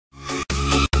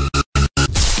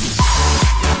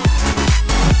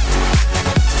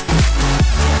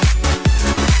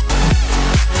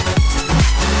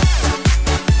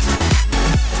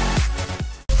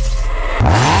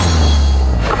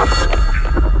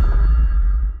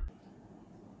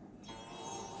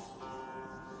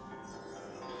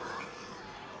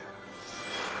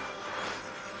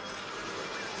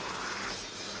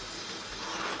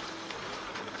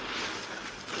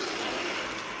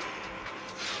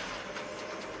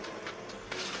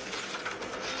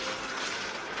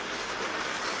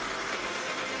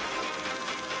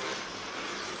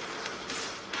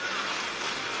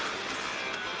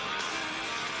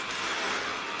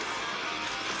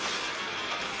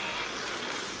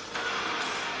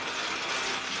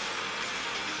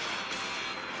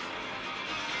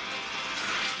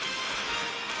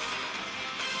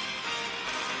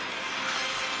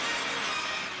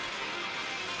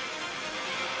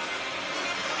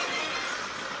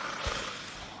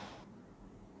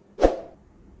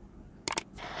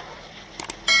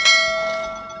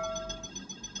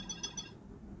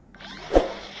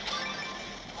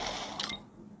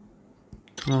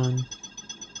Come on.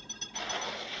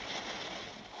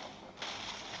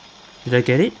 Did I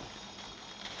get it?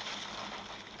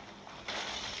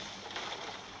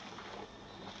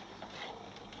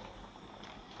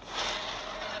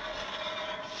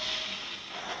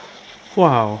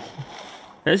 Wow.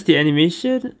 That's the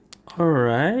animation?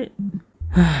 Alright.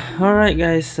 Alright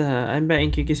guys, I'm back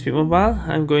in Kiki Speed Mobile.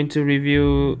 I'm going to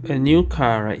review a new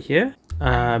car right here.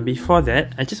 Before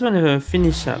that, I just want to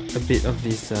finish up a bit of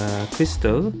this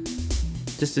crystal,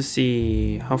 just to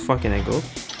see how far can I go.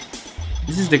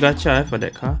 This is the gacha for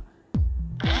that car.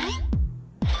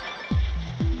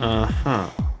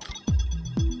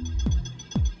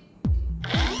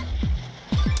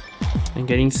 I'm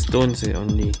getting stones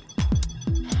only.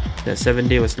 That 7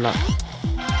 day was luck.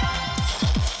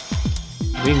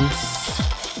 Wings.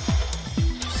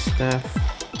 Staff.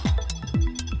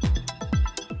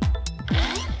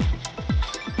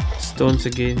 Stones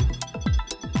again.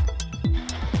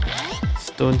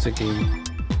 Stones again.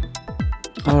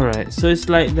 Alright, so it's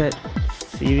like that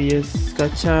Sirius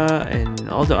gacha and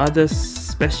all the other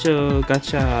special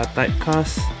gacha type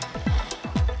cars.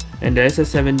 And there is a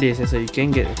 7 days, so you can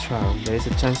get a trial. There is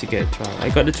a chance you get a trial. I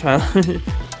got the trial.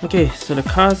 Okay, so the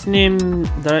car's name,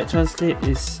 direct translate,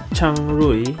 is Cang.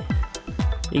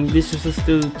 English also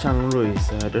still Cang,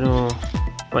 so I don't know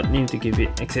what name to give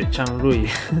it except Cang.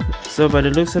 So by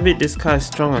the looks of it, this car is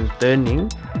strong on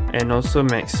turning and also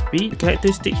max speed. The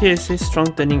characteristic here says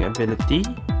strong turning ability,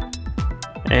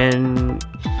 and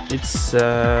its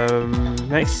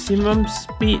maximum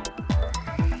speed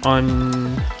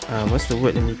on what's the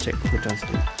word? Let me check the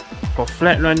translate. For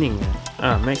flat running,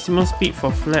 maximum speed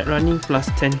for flat running plus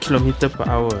 10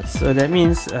 km/h. So that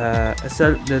means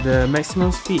the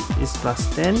maximum speed is plus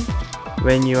 10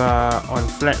 when you are on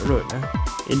flat road.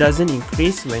 It doesn't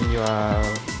increase when you are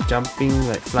jumping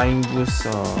like flying boost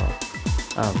or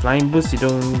flying boost. You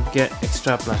don't get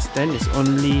extra plus 10. It's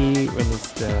only when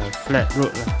it's the flat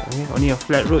road. Okay? Only a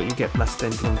flat road you get plus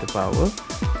 10 km/h.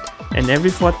 And every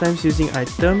 4 times using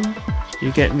item,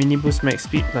 you get mini boost max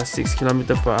speed plus 6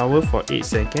 km/h for 8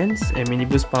 seconds and mini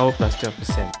boost power plus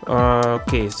 12%.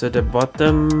 Okay, so the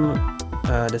bottom,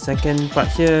 the second part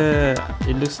here,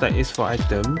 it looks like it's for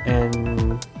item,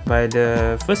 and by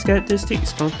the first characteristic,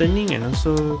 strong turning and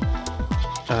also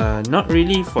not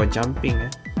really for jumping.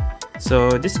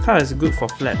 So this car is good for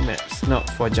flat maps, not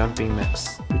for jumping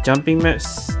maps. The jumping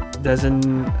maps doesn't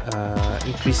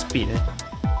increase speed.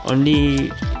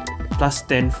 Only plus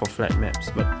 10 for flat maps,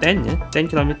 but 10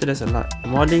 km is a lot.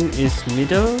 Modding is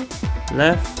middle,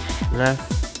 left,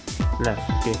 left, left.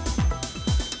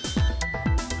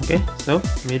 Okay, so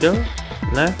middle,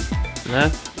 left,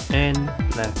 left, and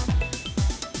left.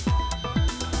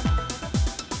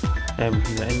 And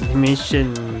the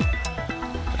animation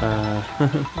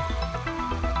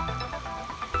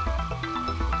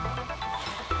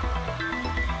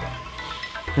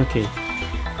okay.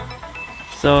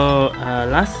 So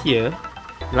last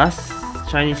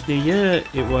Chinese New Year,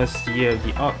 it was year of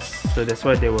the ox, so that's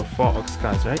why there were 4 ox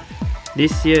cars, right?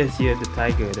 This year is year of the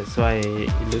tiger, that's why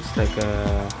it looks like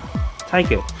a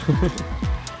tiger.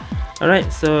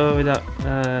 Alright, so without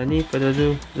any further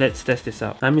ado, let's test this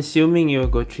out. I'm assuming you'll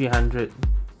go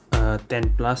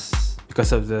 310 plus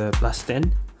because of the plus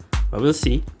 10, but we'll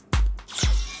see.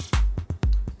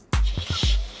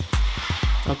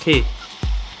 Okay.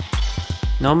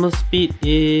 Normal speed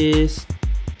is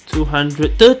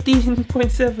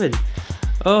 213.7.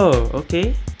 Oh,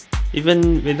 okay.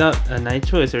 Even without a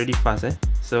nitro, it's already fast,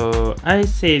 So I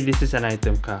say this is an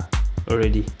item car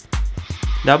already.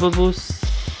 Double boost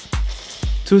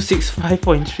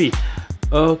 265.3.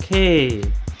 Okay.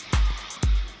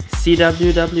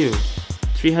 CWW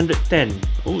 310.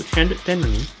 Oh, 310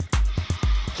 only.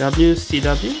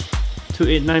 WCW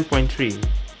 289.3.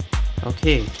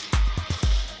 Okay.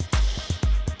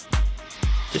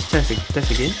 Just test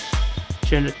again.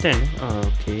 310. Oh,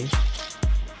 okay.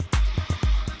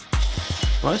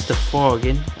 What's the 4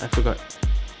 again? I forgot.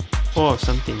 4 or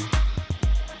something.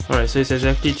 Alright, so it's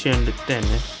exactly 310.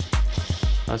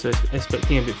 I was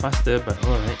expecting a bit faster, but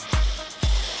alright.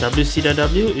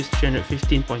 WCW is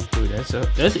 315.2.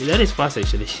 That is fast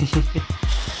actually.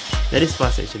 That is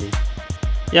fast actually.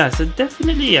 Yeah, so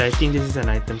definitely I think this is an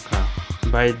item car.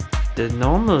 By the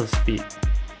normal speed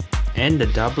and the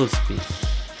double speed.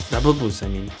 Double boost, I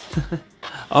mean.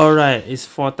 Alright, it's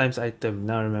 4 times item,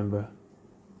 now remember.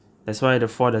 That's why the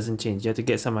 4 doesn't change, you have to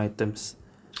get some items.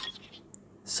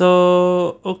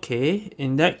 So, okay,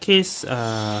 in that case,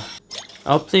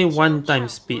 I'll play 1 time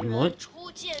speed mode.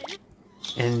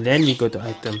 And then we go to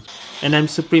item. And I'm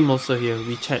Supreme also here,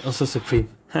 WeChat also Supreme.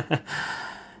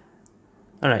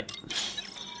 Alright.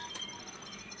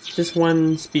 just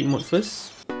one speed mode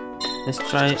first. Let's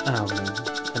try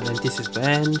Atlantis is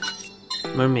banned.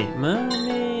 Mermaid.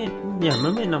 Yeah,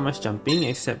 mermaid not much jumping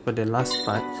except for the last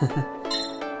part.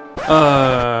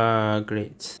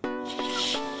 Great.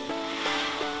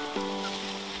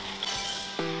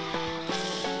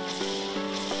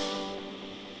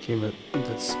 Okay, but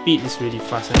the speed is really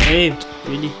fast. Hey,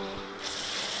 really?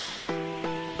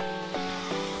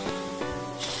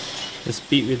 The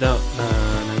speed without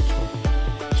nitro.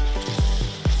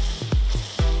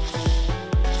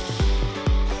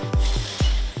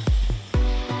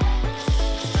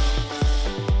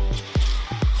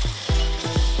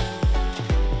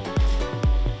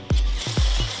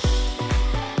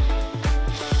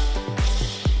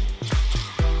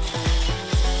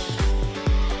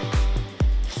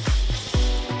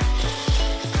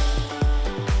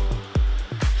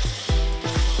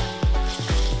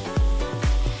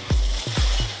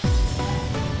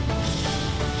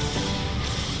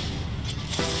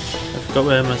 Forgot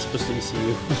where am I supposed to be see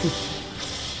you.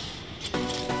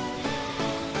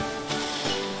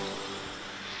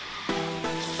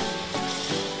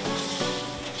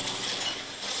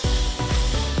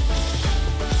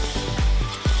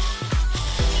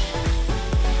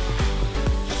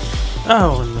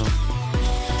 Oh no.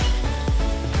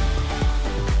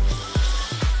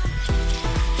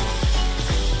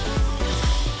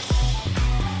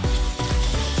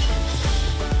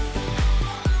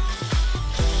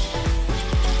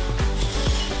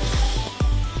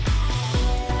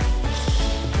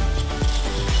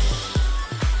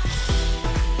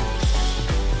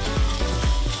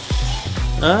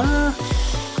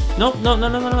 Nope, no.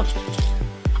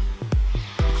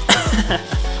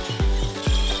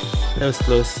 That was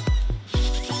close.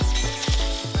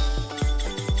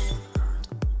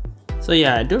 So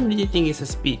yeah, I don't really think it's a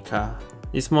speed car.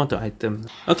 It's more to item.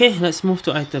 Okay, let's move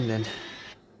to item then.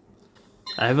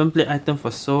 I haven't played item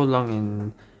for so long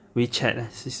in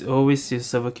WeChat. It's always use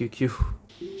server QQ.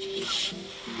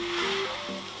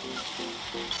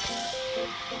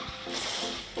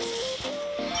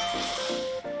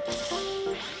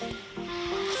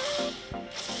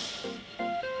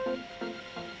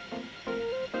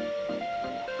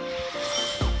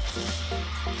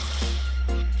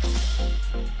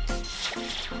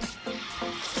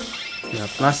 Yeah,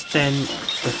 plus 10,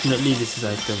 definitely this is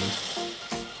item.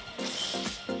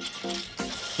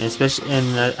 And especially,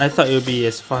 I thought it would be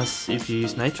as fast if you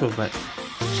use nitro, but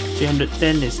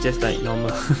 310 is just like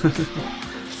normal.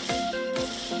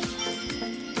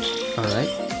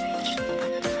 Alright.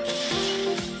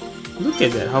 Look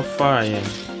at that, how far I am.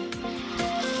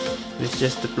 It's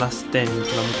just the plus 10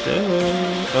 kilometer.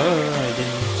 Oh, I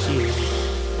didn't see it.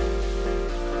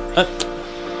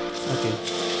 Okay.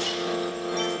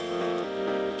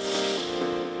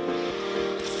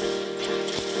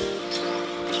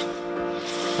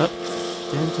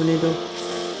 Damn tornado.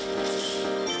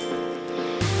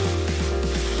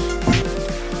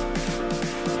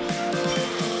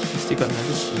 Still got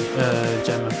another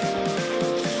jammer.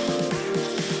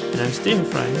 And I'm still in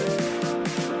front.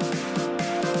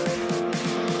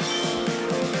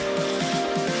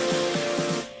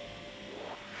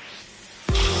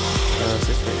 I was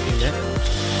expecting that.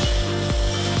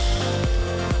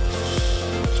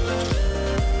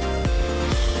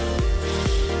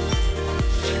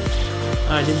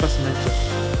 I didn't pass the nitro.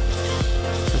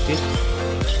 Okay.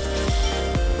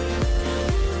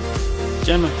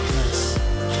 Jammer, nice.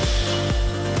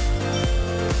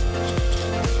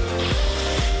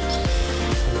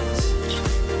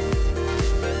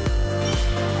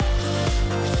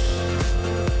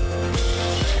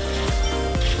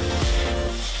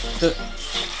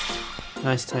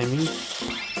 Nice timing.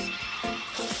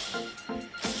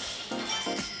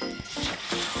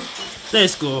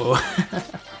 Let's go.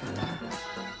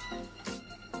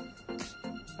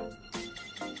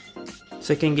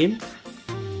 Second game.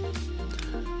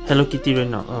 Hello Kitty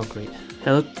Renault. Oh great.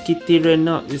 Hello Kitty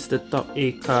Renault is the top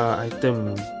A car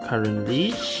item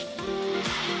currently.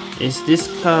 Is this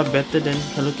car better than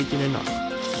Hello Kitty Renault?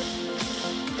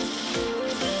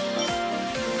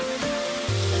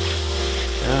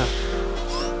 Yeah.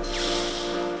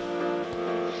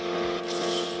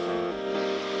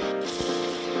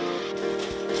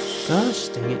 Gosh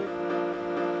dang it.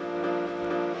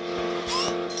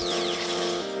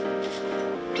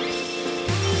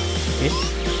 Okay.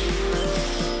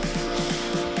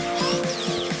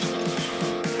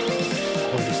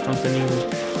 Oh, the strong turning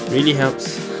really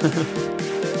helps.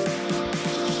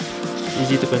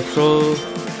 Easy to control.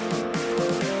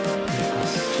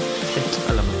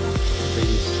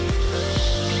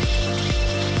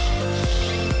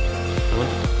 I want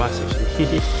to pass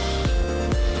actually.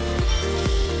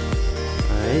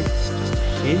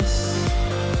 case.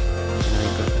 And I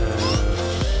got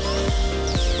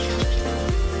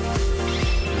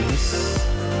nice.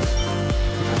 I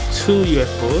got 2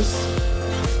 UFOs.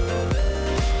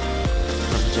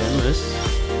 Not gems.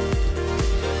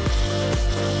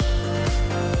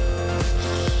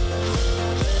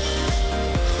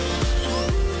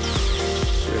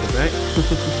 Straight back.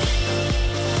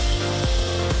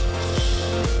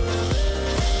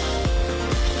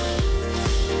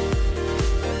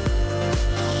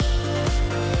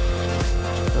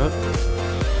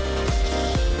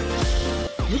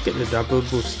 Look at the double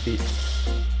boost speed.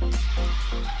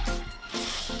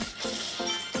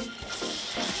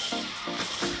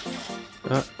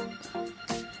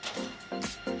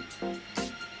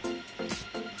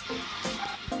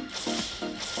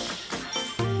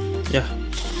 Yeah.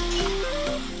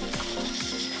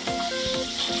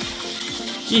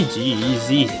 GG,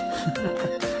 easy.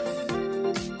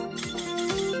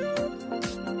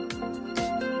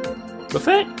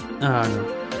 Perfect? Ah, no.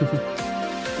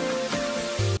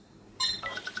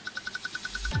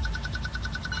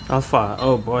 Alpha,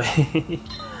 oh boy.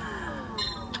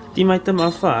 Team item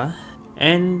Alpha,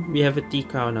 and we have a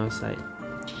Tika on our side.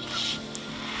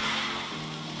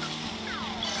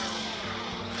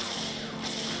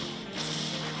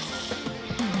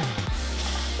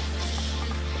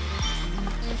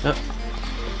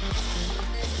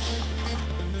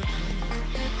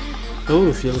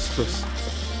 Oh, feels close.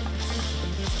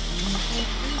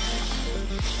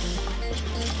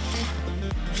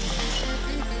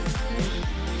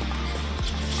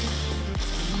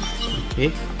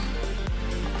 Okay.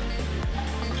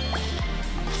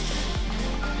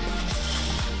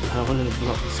 I wanted to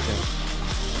block this guy.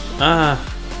 Ah.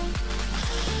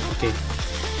 Okay.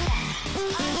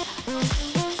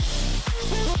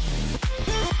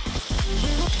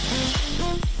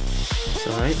 It's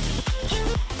alright.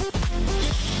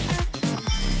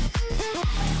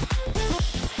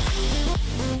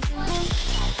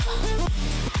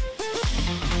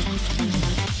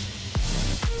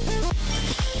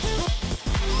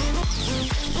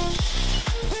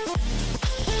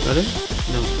 Got it?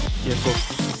 No. Yeah, go.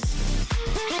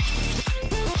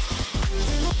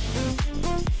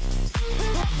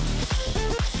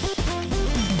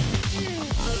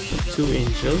 Two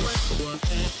angels.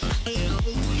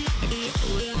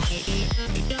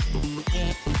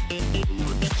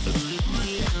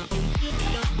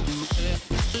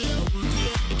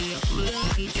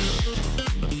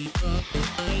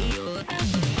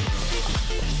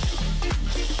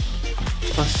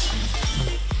 Plus.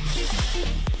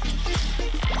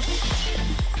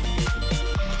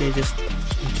 Okay, just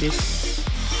in case.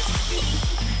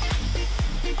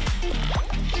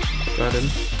 Got him.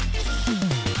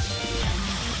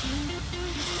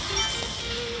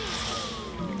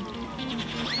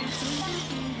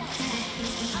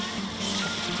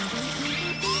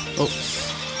 Oops.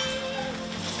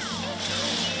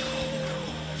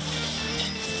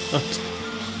 Oh,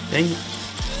 dang it.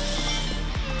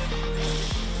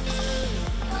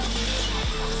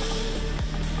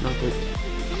 Not good.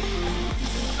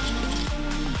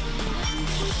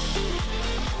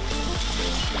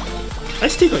 I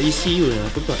still got ECU, I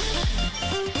forgot.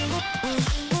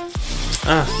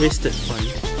 Ah, wasted one.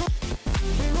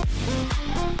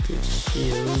 Good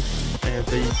shield. I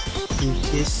have a in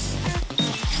case.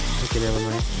 Okay, never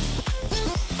mind.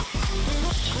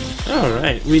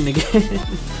 Alright, win again.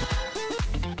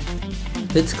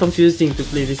 It's confusing to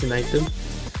play this in item.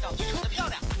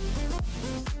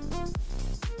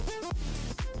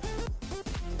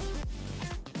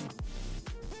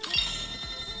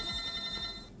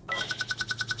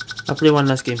 I'll play one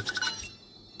last game.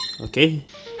 Okay.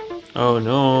 Oh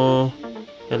no.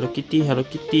 Hello Kitty,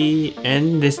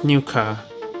 and this new car.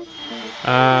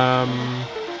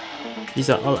 These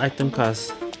are all item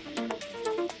cars.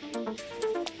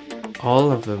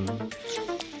 All of them.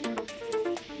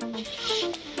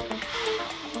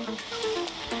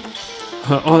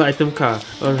 All item car.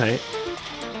 Alright.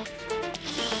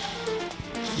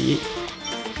 Yeah.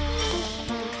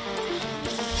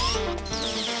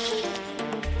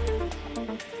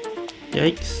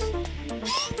 Yikes.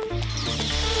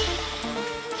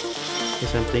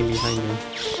 Guess I'm playing behind them.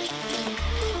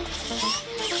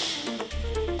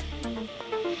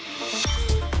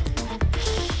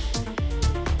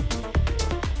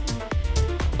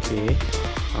 Okay,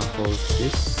 I'll hold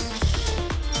this.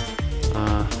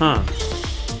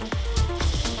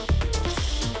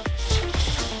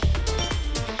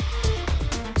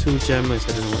 Two jammers, I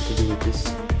don't know what to do with this.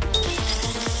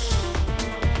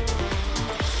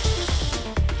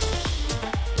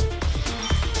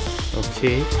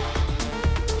 Okay.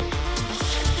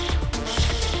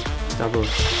 double.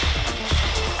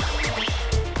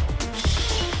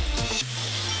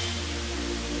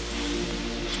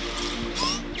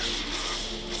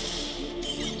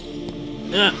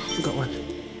 Yeah, got one.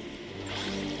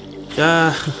 Yeah.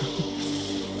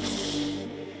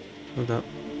 Hold up.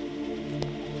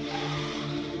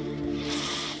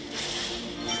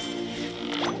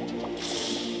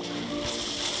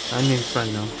 I'm in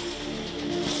front now.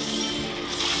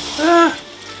 Ah!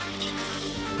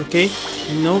 Okay.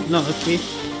 Nope, not okay.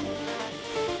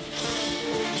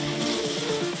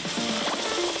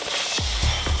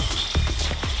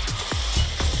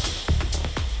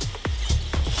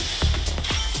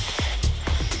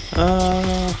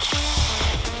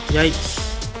 Yikes.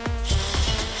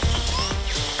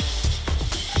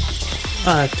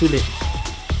 Ah, too late.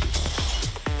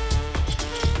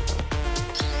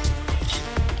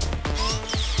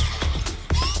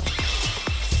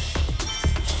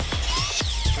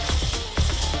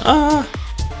 Ah!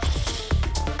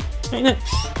 Magnet!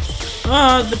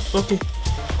 Ah, okay.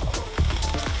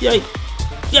 Yikes!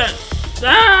 Yeah!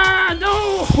 Ah,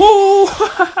 no! Oh!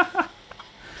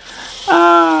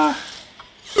 Ah!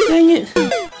 Dang it!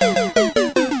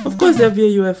 Of course there'll be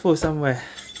a UFO somewhere.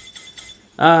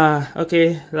 Ah,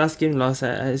 okay. Last game lost.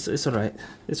 It's alright.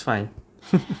 It's fine.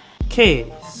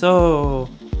 Okay, so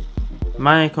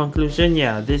my conclusion,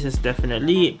 yeah, this is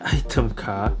definitely item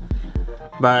car,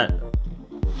 but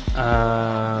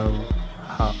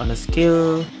on a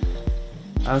scale,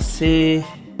 I'll say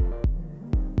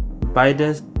by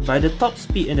the top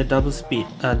speed and the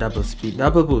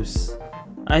double boost,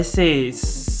 I say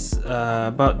it's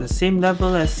about the same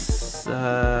level as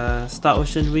Star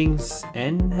Ocean Wings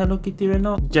and Hello Kitty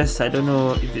Renault. Just I don't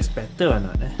know if it's better or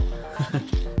not.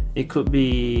 It could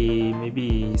be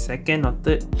maybe second or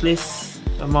third place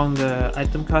among the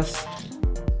item cars,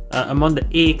 among the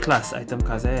A class item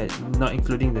cars, not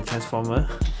including the Transformer.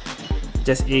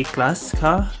 Just A class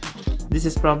car. This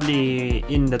is probably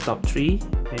in the top 3.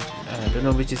 I don't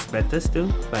know which is better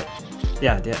still, but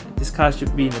yeah, this car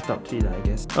should be in the top 3 I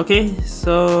guess. Okay,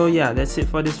 so yeah, that's it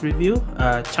for this review.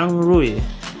 Chang Rui.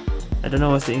 I don't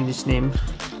know what's the English name.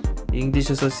 The English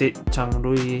also said Chang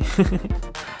Rui.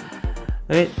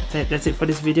 Alright, that's it for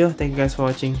this video. Thank you guys for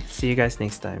watching. See you guys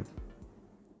next time.